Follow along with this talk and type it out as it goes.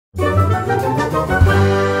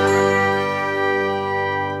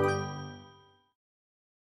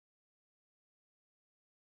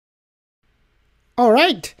All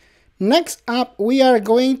right. Next up, we are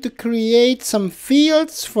going to create some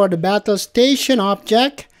fields for the battle station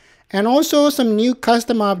object and also some new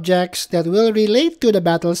custom objects that will relate to the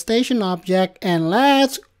battle station object. And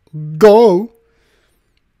let's go.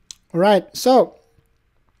 All right. So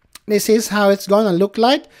this is how it's going to look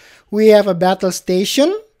like. We have a battle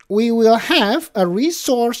station. We will have a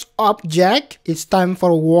resource object. It's time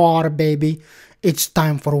for war, baby. It's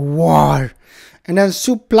time for war. And then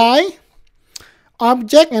supply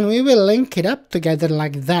object, and we will link it up together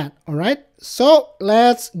like that. All right. So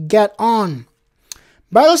let's get on.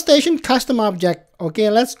 Battle station custom object. Okay,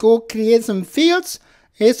 let's go create some fields.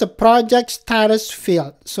 It's a project status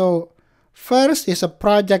field. So first is a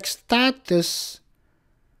project status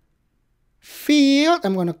field.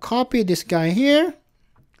 I'm going to copy this guy here.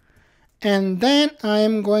 And then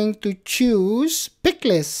I'm going to choose pick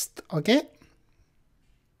list. Okay.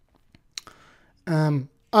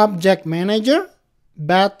 Object manager,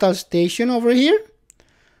 battle station over here,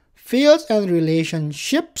 fields and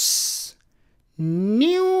relationships,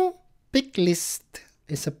 new pick list.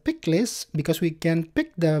 It's a pick list because we can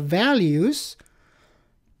pick the values,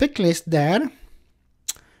 pick list there,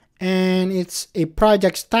 and it's a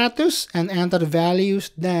project status and enter the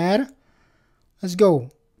values there. Let's go.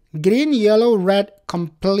 Green, yellow, red,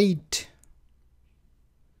 complete.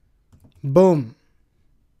 Boom.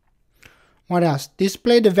 What else?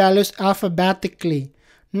 Display the values alphabetically.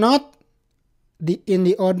 Not in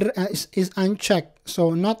the order is unchecked.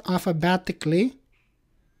 So not alphabetically.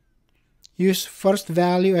 Use first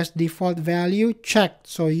value as default value. Checked.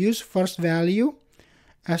 So use first value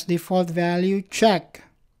as default value. Check.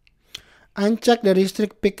 Uncheck the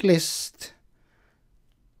restrict pick list.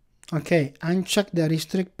 Okay. Uncheck the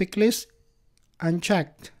restrict pick list.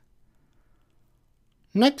 Unchecked.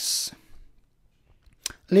 Next.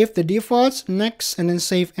 Leave the defaults, next, and then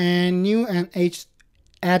save and new and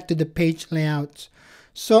add to the page layout.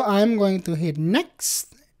 So I'm going to hit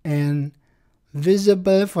next and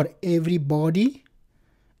visible for everybody.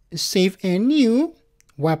 Save and new,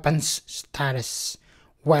 weapons status,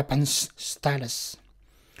 weapons status.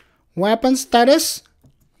 Weapon status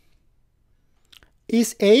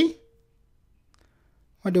is a,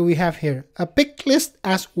 what do we have here? A pick list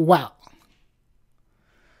as well.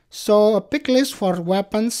 So a pick list for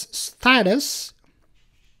weapons status.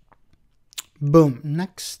 Boom.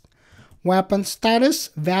 Next. Weapon status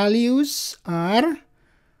values are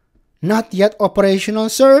not yet operational,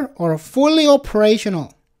 sir, or fully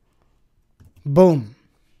operational. Boom.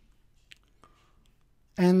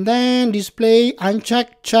 And then display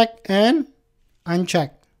uncheck, check, and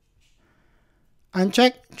uncheck.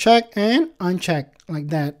 Uncheck, check, and uncheck like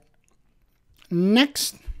that.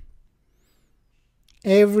 Next.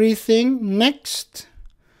 Everything next.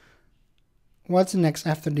 What's next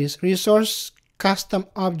after this? Resource custom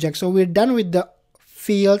object. So we're done with the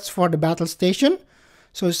fields for the battle station.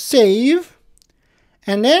 So save.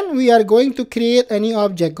 And then we are going to create a new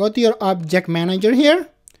object. Go to your object manager here.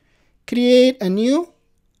 Create a new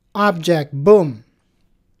object. Boom.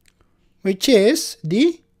 Which is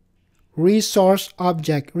the resource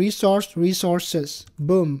object. Resources.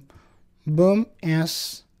 Boom. Boom.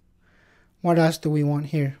 As what else do we want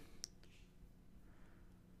here?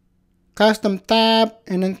 Custom tab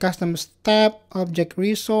and then custom tab, object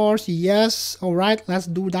resource. Yes. All right. Let's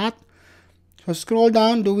do that. So scroll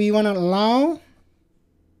down. Do we want to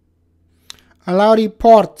allow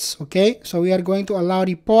reports? Okay. So we are going to allow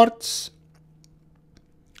reports.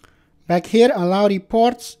 Back here, allow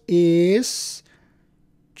reports is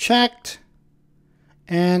checked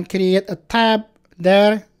and create a tab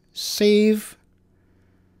there. Save.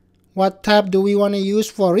 What tab do we want to use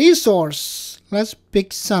for resource? Let's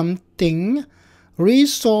pick something.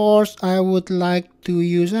 Resource, I would like to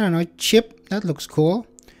use, I don't know, chip. That looks cool.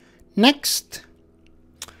 Next.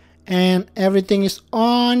 And everything is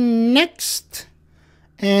on next.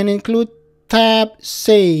 And include tab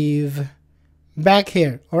save. Back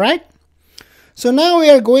here. Alright. So now we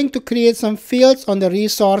are going to create some fields on the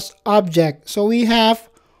resource object. So we have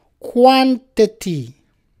quantity.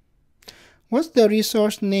 What's the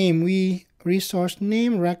resource name? Resource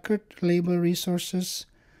name, record, label, resources.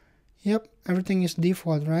 Yep, everything is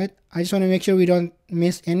default, right? I just want to make sure we don't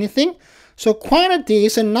miss anything. So quantity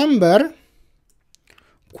is a number.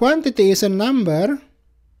 Quantity is a number.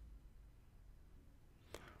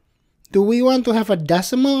 Do we want to have a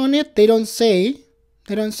decimal on it? They don't say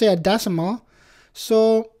a decimal.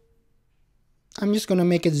 So I'm just going to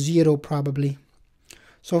make it 0 probably.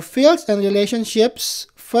 So fields and relationships.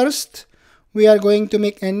 First, we are going to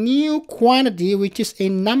make a new quantity, which is a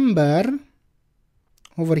number.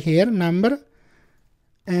 Over here, number.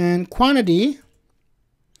 And quantity.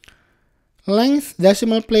 Length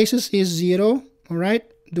decimal places is 0. All right.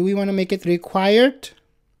 Do we want to make it required?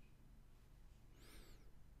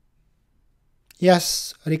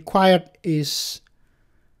 Yes, required is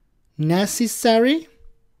necessary.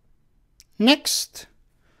 Next,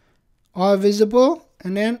 all visible.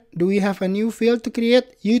 And then do we have a new field to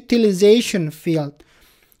create? Utilization field.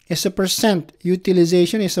 It's a percent.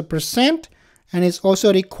 Utilization is a percent, and it's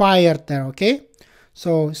also required there. Okay,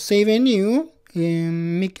 so save a new,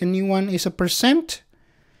 make a new one is a percent.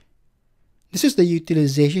 This is the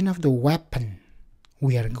utilization of the weapon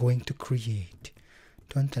we are going to create.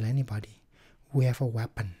 Don't tell anybody we have a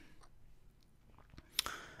weapon.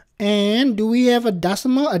 And do we have a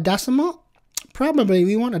decimal? A decimal? Probably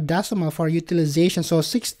we want a decimal for utilization. So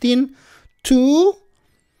 16.2,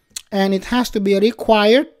 and it has to be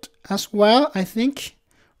required as well, I think,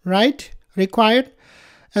 right? Required.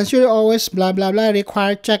 And should always blah blah blah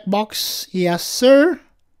required checkbox. Yes, sir.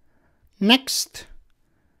 Next,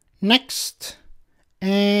 next,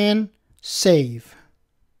 and save.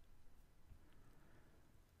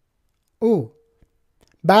 Oh,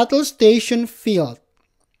 battle station field.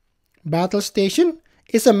 Battle station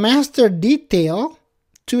is a master detail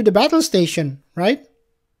to the battle station, right?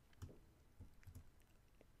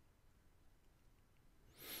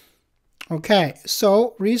 Okay,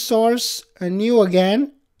 so resource, a new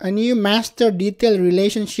master detail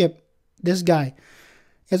relationship. This guy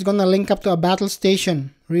is gonna link up to a battle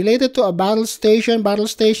station. Related to a battle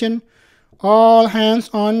station, all hands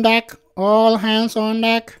on deck, all hands on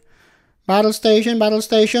deck. Battle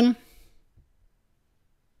station.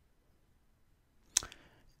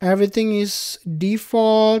 Everything is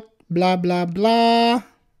default, blah, blah, blah.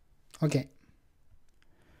 Okay.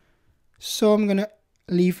 So I'm gonna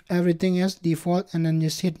leave everything as default and then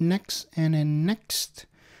just hit next and then next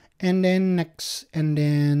and then next and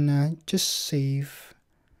then just save.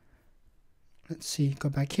 Let's see, go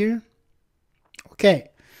back here. Okay.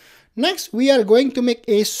 Next, we are going to make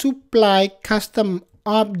a supply custom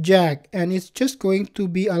object, and it's just going to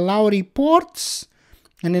be allow reports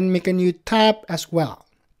and then make a new tab as well.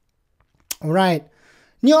 All right,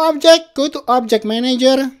 new object, go to object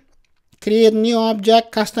manager, create new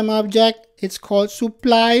object, custom object. It's called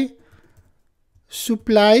supplies,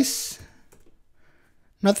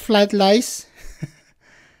 not flight lies.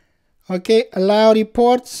 Okay, allow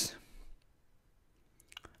reports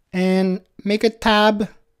and make a tab,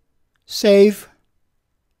 save.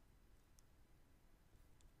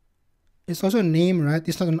 It's also a name, right?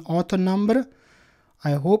 It's not an auto number.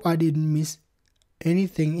 I hope I didn't miss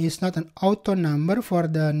anything. It's not an auto number for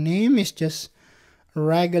the name. It's just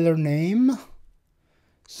regular name.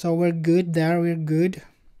 So we're good there. We're good.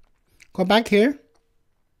 Go back here.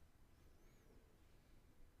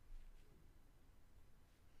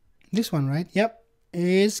 This one, right? Yep.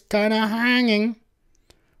 It's kind of hanging.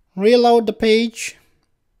 Reload the page.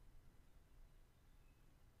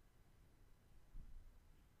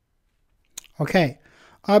 Okay.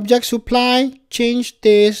 Object supply. Change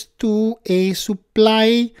this to a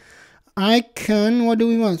supply icon. What do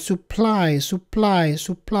we want? Supply.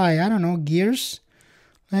 I don't know. Gears.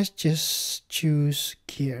 Let's just choose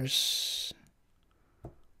gears.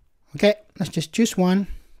 Okay. Let's just choose one.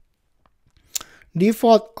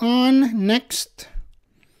 Default on. Next.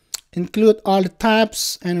 Include all the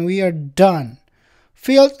tabs, and we are done.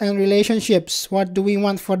 Field and relationships. What do we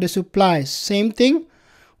want for the supplies? Same thing.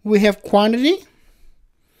 We have quantity,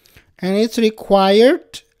 and it's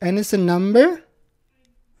required, and it's a number,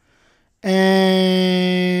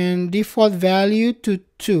 and default value to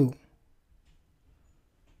 2.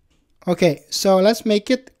 Okay, so let's make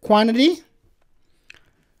it quantity,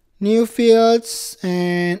 new fields,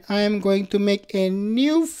 and I am going to make a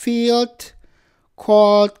new field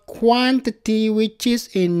called quantity, which is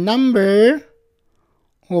a number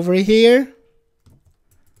over here,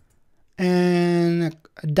 and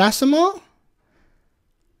a decimal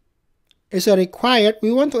is a required.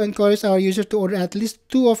 We want to encourage our user to order at least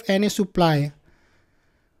 2 of any supply.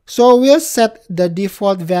 So we'll set the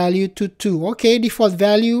default value to 2. Okay, default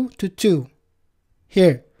value to 2.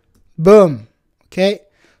 Here. Boom. Okay,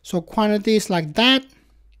 so quantity is like that.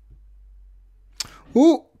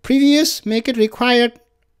 Ooh, previous, make it required,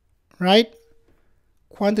 right?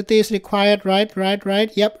 Quantity is required, right?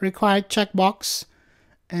 Yep, required checkbox.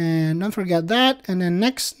 And don't forget that. And then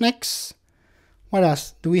next. What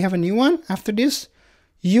else? Do we have a new one after this?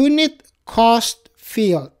 Unit cost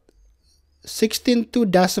field. 16.2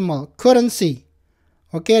 decimal. Currency.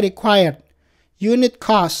 Okay, required. Unit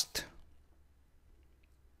cost.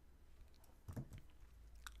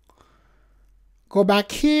 Go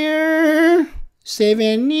back here. Save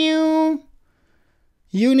and new.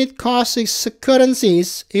 Unit cost is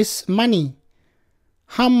currencies, is money.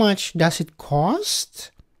 How much does it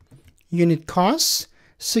cost? Unit cost,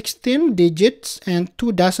 16 digits and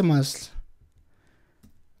 2 decimals.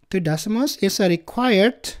 2 decimals is a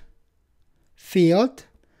required field.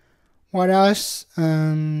 What else?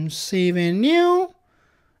 Save and new.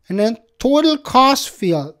 And then total cost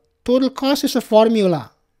field. Total cost is a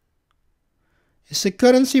formula. It's a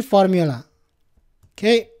currency formula.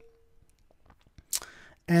 Okay.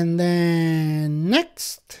 And then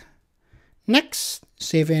next,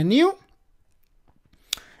 save and new.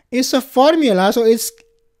 It's a formula, so it's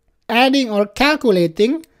adding or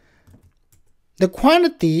calculating the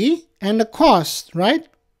quantity and the cost, right?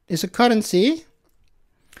 It's a currency.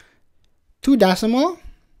 2 decimal.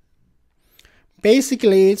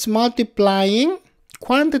 Basically, it's multiplying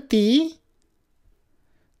quantity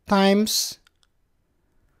times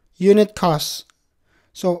unit cost.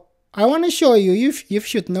 So I want to show you, you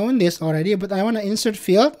should know this already, but I want to insert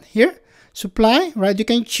field here. Supply, right? You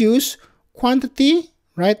can choose quantity,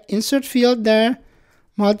 right? Insert field there,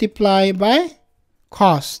 multiply by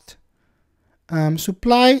cost.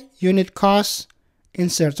 Supply, unit cost,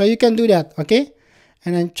 insert. So you can do that, okay?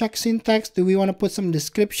 And then check syntax. Do we want to put some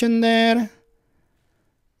description there?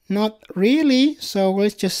 Not really. So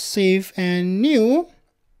let's just save and new.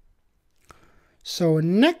 So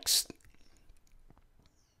next,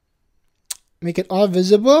 make it all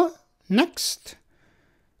visible. Next,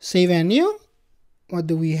 save and new. What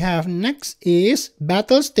do we have next is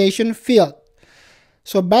battle station field.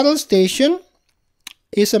 So battle station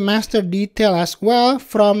is a master detail as well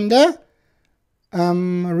from the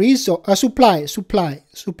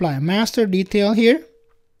supply master detail here.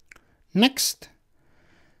 Next,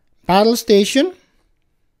 battle station.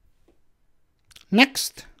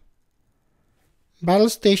 Next, battle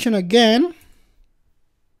station again.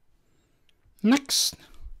 Next,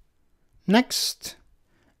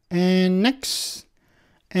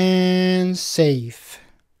 and save.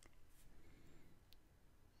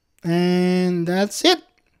 And that's it.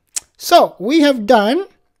 So we have done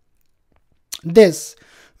this.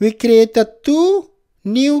 We created 2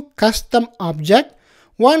 new custom objects.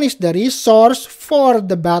 One is the resource for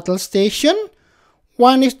the battle station.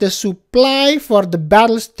 One is the supply for the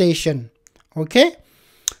battle station. Okay.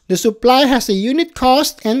 The supply has a unit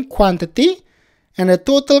cost and quantity. And the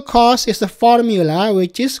total cost is the formula,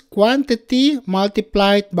 which is quantity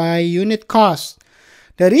multiplied by unit cost.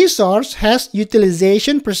 The resource has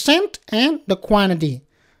utilization percent and the quantity.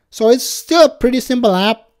 So it's still a pretty simple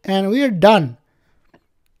app and we're done.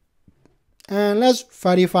 And let's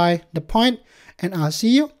verify the point and I'll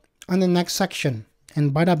see you on the next section.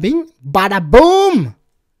 And bada bing, bada boom!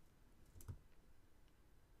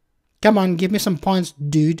 Come on, give me some points,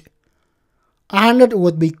 dude. 100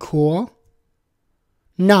 would be cool.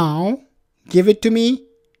 Now, give it to me.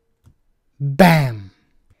 Bam!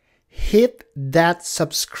 Hit that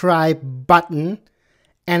subscribe button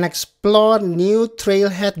and explore new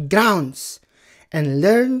Trailhead grounds and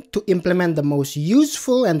learn to implement the most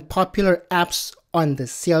useful and popular apps on the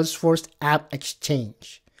Salesforce App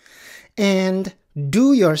Exchange. And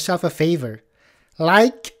do yourself a favor,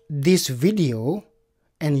 like this video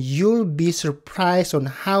and you'll be surprised on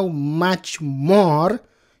how much more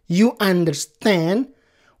you understand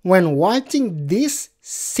when watching this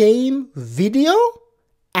same video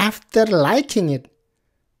after liking it.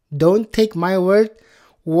 Don't take my word.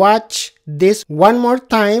 Watch this one more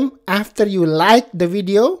time after you like the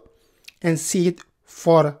video and see it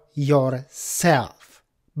for yourself.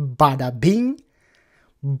 Bada bing,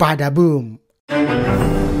 bada boom.